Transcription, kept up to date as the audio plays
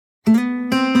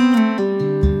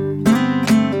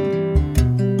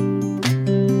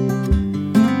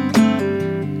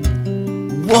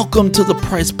Welcome to the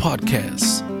Price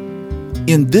Podcast.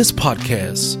 In this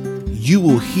podcast, you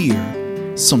will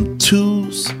hear some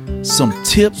tools, some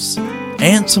tips,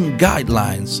 and some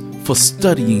guidelines for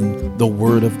studying the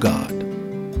Word of God.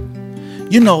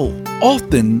 You know,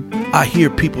 often I hear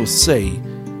people say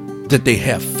that they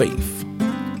have faith.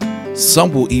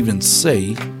 Some will even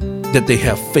say that they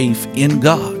have faith in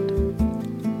God.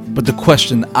 But the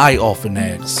question I often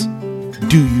ask,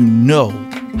 do you know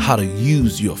how to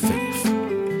use your faith?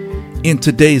 In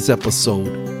today's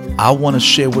episode, I want to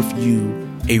share with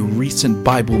you a recent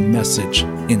Bible message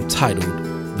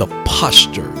entitled The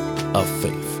Posture of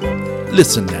Faith.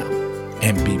 Listen now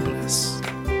and be blessed.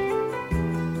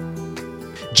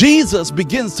 Jesus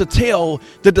begins to tell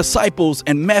the disciples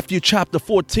in Matthew chapter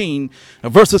 14,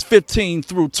 verses 15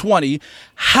 through 20,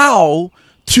 how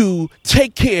to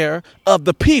take care of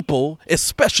the people,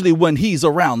 especially when he's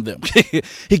around them.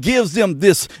 He gives them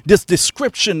this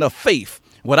description of faith,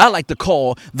 what I like to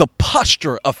call the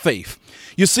posture of faith.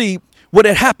 You see, what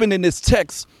had happened in this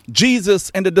text,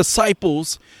 Jesus and the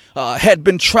disciples had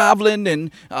been traveling, and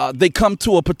they come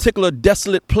to a particular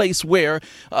desolate place where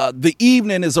the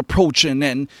evening is approaching,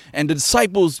 and the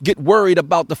disciples get worried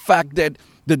about the fact that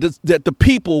the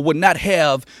people would not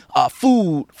have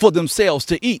food for themselves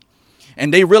to eat.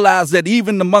 And they realized that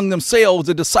even among themselves,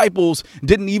 the disciples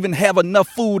didn't even have enough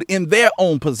food in their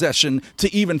own possession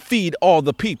to even feed all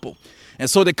the people. And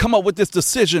so they come up with this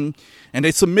decision and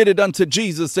they submit it unto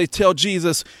Jesus. They tell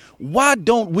Jesus, why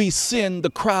don't we send the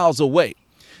crowds away?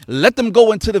 Let them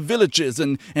go into the villages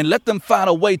and let them find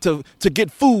a way to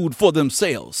get food for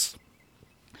themselves.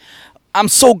 I'm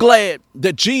so glad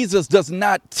that Jesus does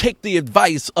not take the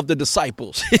advice of the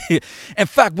disciples. In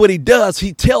fact, what he does,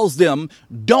 he tells them,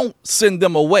 don't send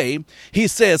them away. He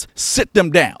says, sit them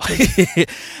down.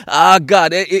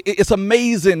 God, it's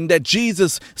amazing that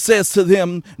Jesus says to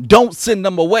them, don't send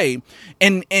them away.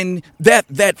 And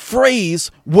that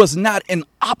phrase was not an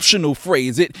optional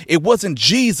phrase. It wasn't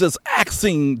Jesus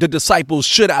asking the disciples,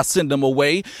 should I send them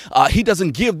away? He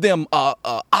doesn't give them an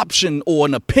option or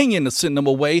an opinion to send them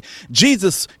away.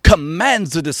 Jesus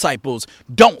commands the disciples,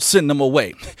 don't send them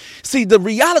away. See, the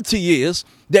reality is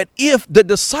that if the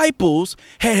disciples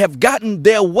have gotten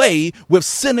their way with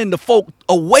sending the folk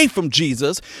away from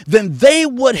Jesus, then they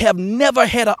would have never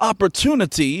had an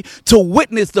opportunity to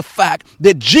witness the fact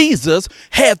that Jesus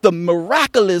had the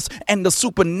miraculous and the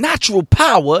supernatural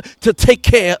power to take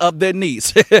care of their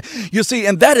needs. You see,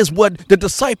 and that is what the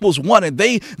disciples wanted.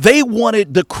 They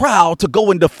wanted the crowd to go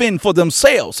and defend for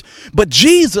themselves. But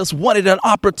Jesus wanted an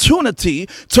opportunity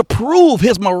to prove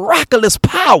his miraculous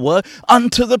power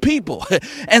unto the people.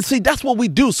 And see, that's what we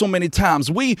do so many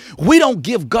times. We don't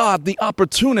give God the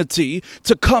opportunity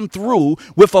to come through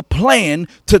with a plan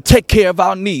to take care of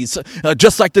our needs.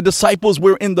 Just like the disciples,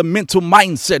 we're in the mental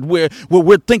mindset where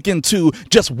we're thinking to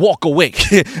just walk away.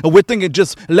 We're thinking,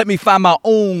 just let me find my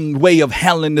own way of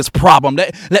handling this problem.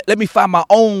 Let me find my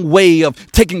own way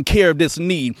of taking care of this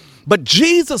need. But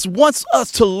Jesus wants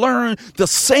us to learn the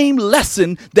same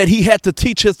lesson that he had to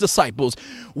teach his disciples.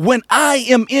 When I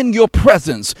am in your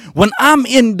presence, when I'm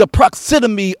in the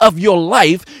proximity of your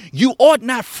life, you ought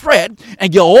not fret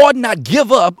and you ought not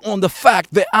give up on the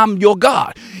fact that I'm your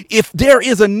God. If there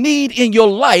is a need in your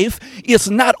life, it's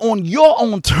not on your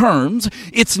own terms.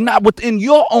 It's not within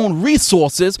your own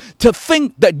resources to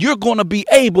think that you're going to be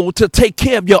able to take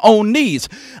care of your own needs.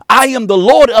 I am the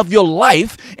Lord of your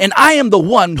life, and I am the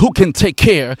one who can take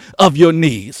care of your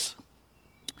needs.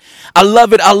 I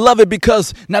love it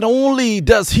because not only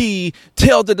does he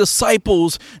tell the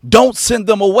disciples, don't send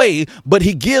them away, but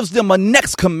he gives them a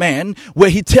next command where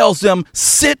he tells them,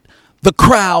 sit the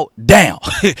crowd down.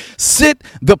 Sit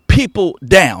the people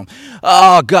down.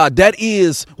 Oh, God, that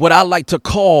is what I like to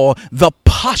call the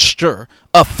posture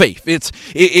of faith. It's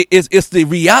the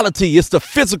reality. It's the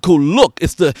physical look.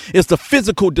 It's the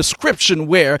physical description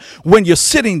where when you're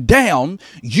sitting down,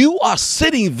 you are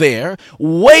sitting there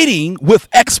waiting with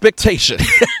expectation.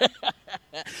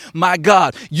 My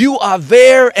God, you are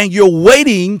there and you're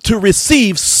waiting to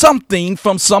receive something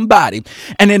from somebody.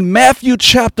 And in Matthew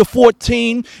chapter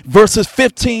 14, verses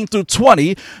 15 through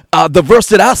 20, the verse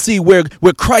that I see where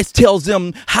Christ tells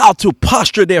them how to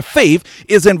posture their faith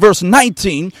is in verse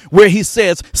 19, where he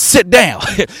says, sit down.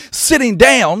 Sitting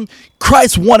down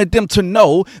Christ wanted them to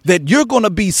know that you're going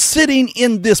to be sitting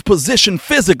in this position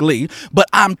physically, but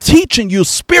I'm teaching you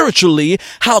spiritually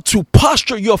how to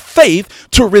posture your faith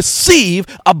to receive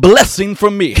a blessing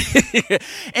from me.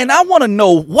 And I want to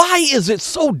know, why is it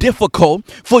so difficult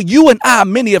for you and I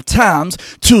many of times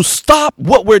to stop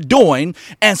what we're doing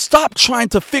and stop trying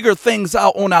to figure things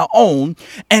out on our own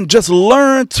and just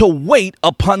learn to wait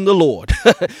upon the Lord?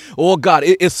 Oh God,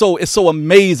 it's so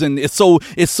amazing. It's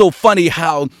so funny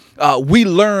how we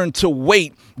learn to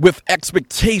wait with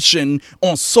expectation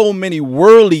on so many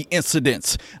worldly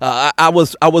incidents. I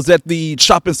was at the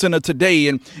shopping center today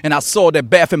and I saw that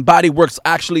Bath and Body Works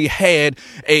actually had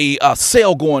a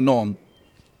sale going on.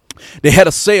 They had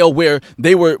a sale where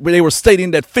they were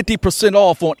stating that 50%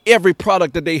 off on every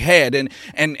product that they had.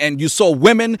 And you saw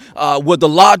women were the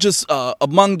largest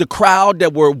among the crowd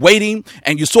that were waiting.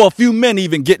 And you saw a few men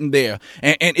even getting there.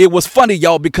 And it was funny,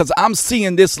 y'all, because I'm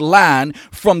seeing this line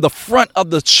from the front of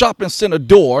the shopping center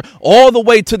door all the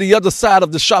way to the other side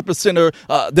of the shopping center.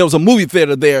 There was a movie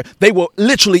theater there. They were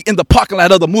literally in the parking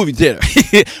lot of the movie theater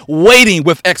waiting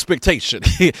with expectation.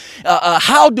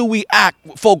 How do we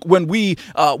act, folk, when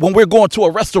we're going to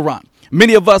a restaurant?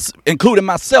 Many of us, including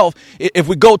myself, if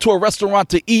we go to a restaurant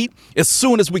to eat, as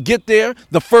soon as we get there,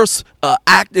 the first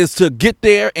act is to get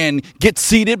there and get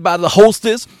seated by the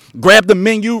hostess, grab the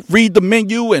menu, read the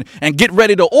menu, and get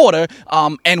ready to order.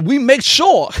 And we make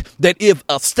sure that if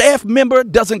a staff member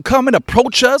doesn't come and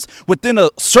approach us within a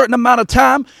certain amount of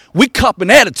time, we cop an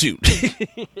attitude.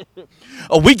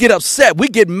 Or we get upset, we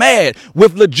get mad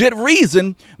with legit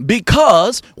reason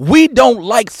because we don't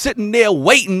like sitting there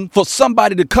waiting for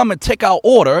somebody to come and take our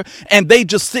order and they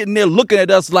just sitting there looking at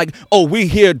us like, oh, we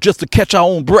here just to catch our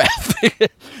own breath.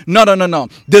 No.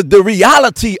 The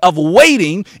reality of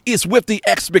waiting is with the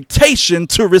expectation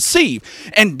to receive.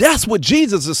 And that's what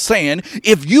Jesus is saying.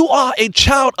 If you are a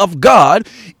child of God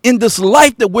in this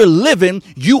life that we're living,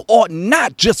 you ought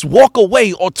not just walk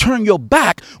away or turn your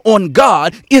back on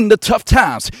God in the tough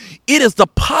times. It is the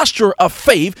posture of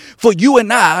faith for you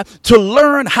and I to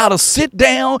learn how to sit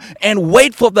down and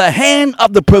wait for the hand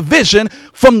of the provision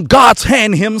from God's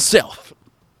hand himself.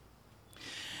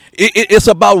 It's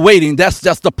about waiting. That's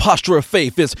the posture of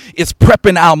faith. It's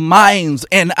prepping our minds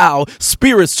and our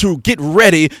spirits to get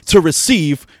ready to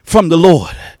receive from the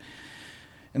Lord.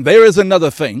 And there is another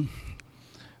thing.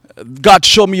 God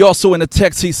showed me also in the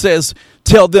text, he says,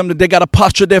 tell them that they got to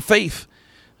posture their faith.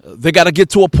 They got to get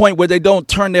to a point where they don't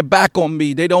turn their back on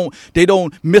me. They don't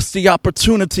miss the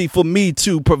opportunity for me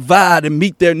to provide and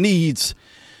meet their needs.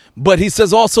 But he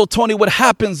says also, Tony, what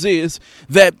happens is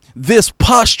that this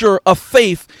posture of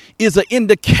faith is an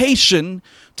indication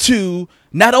to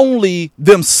not only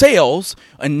themselves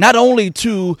and not only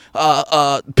to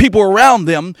people around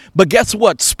them, but guess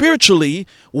what? Spiritually,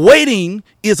 waiting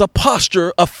is a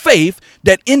posture of faith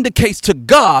that indicates to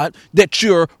God that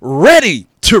you're ready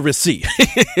to receive.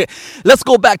 Let's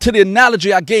go back to the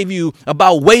analogy I gave you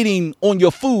about waiting on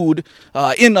your food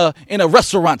in a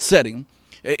restaurant setting.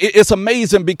 It's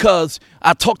amazing because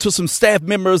I talked to some staff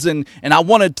members and I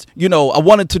wanted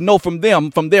to know from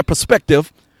them, from their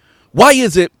perspective, why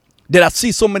is it that I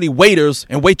see so many waiters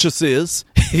and waitresses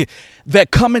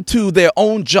that come into their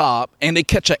own job and they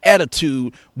catch an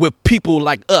attitude with people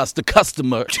like us, the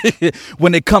customer,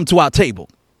 when they come to our table?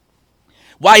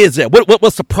 Why is that?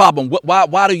 What's the problem?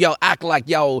 Why do y'all act like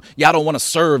y'all don't want to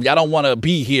serve? Y'all don't want to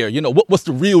be here? What's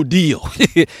the real deal?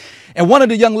 And one of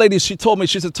the young ladies, she told me,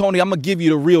 she said, Tony, I'm going to give you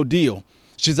the real deal.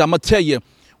 She said, I'm going to tell you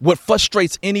what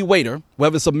frustrates any waiter,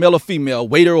 whether it's a male or female,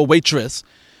 waiter or waitress.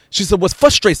 She said, what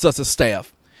frustrates us as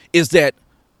staff is that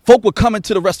folk will come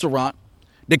into the restaurant,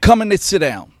 they come and they sit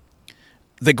down,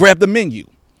 they grab the menu,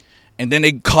 and then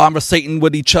they conversating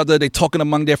with each other, they talking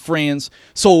among their friends.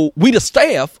 So we, the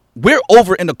staff, we're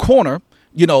over in the corner,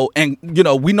 and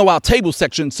we know our table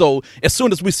section. So as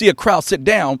soon as we see a crowd sit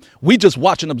down, we just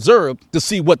watch and observe to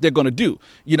see what they're going to do,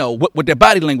 what their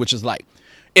body language is like.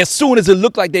 As soon as it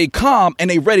look like they calm and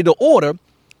they ready to order,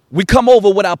 we come over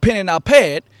with our pen and our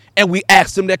pad and we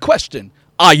ask them that question.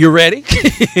 Are you ready?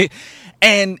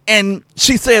 And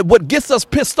she said, what gets us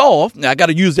pissed off, now I got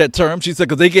to use that term, she said,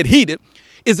 because they get heated,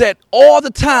 is that all the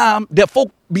time that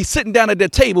folk be sitting down at their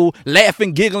table,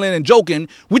 laughing, giggling, and joking,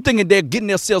 we thinking they're getting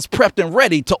themselves prepped and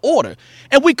ready to order.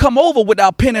 And we come over with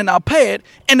our pen and our pad,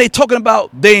 and they talking about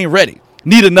they ain't ready.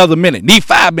 Need another minute, need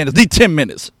 5 minutes, need 10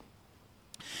 minutes.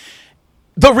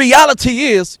 The reality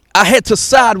is I had to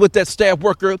side with that staff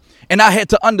worker, and I had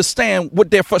to understand what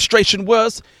their frustration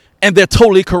was, and they're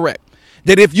totally correct.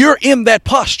 that if you're in that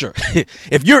posture,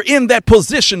 if you're in that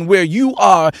position where you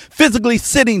are physically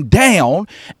sitting down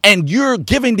and you're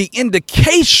giving the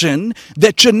indication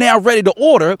that you're now ready to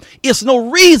order, it's no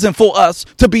reason for us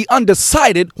to be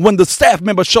undecided when the staff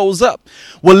member shows up.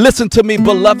 Well, listen to me,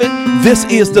 beloved. This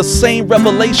is the same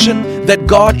revelation that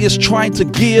God is trying to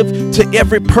give to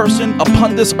every person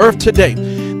upon this earth today.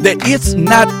 That it's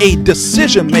not a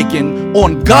decision making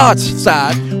on God's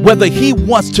side whether he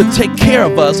wants to take care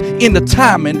of us in the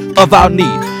timing of our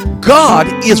need. God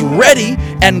is ready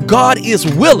and God is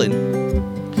willing.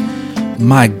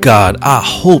 My God, I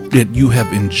hope that you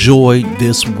have enjoyed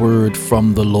this word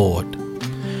from the Lord.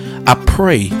 I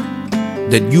pray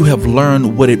that you have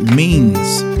learned what it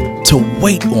means to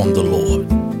wait on the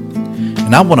Lord.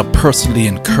 And I want to personally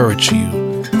encourage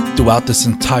you throughout this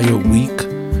entire week.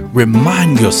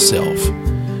 Remind yourself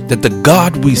that the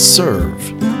God we serve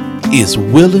is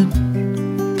willing,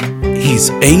 he's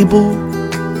able,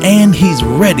 and he's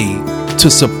ready to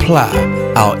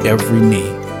supply our every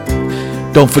need.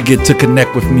 Don't forget to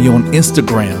connect with me on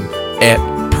Instagram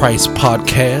at Price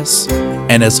Podcast.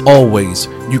 And as always,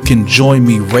 you can join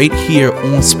me right here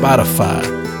on Spotify.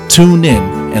 Tune in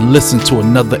and listen to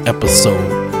another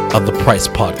episode of the Price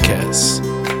Podcast.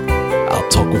 I'll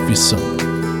talk with you soon.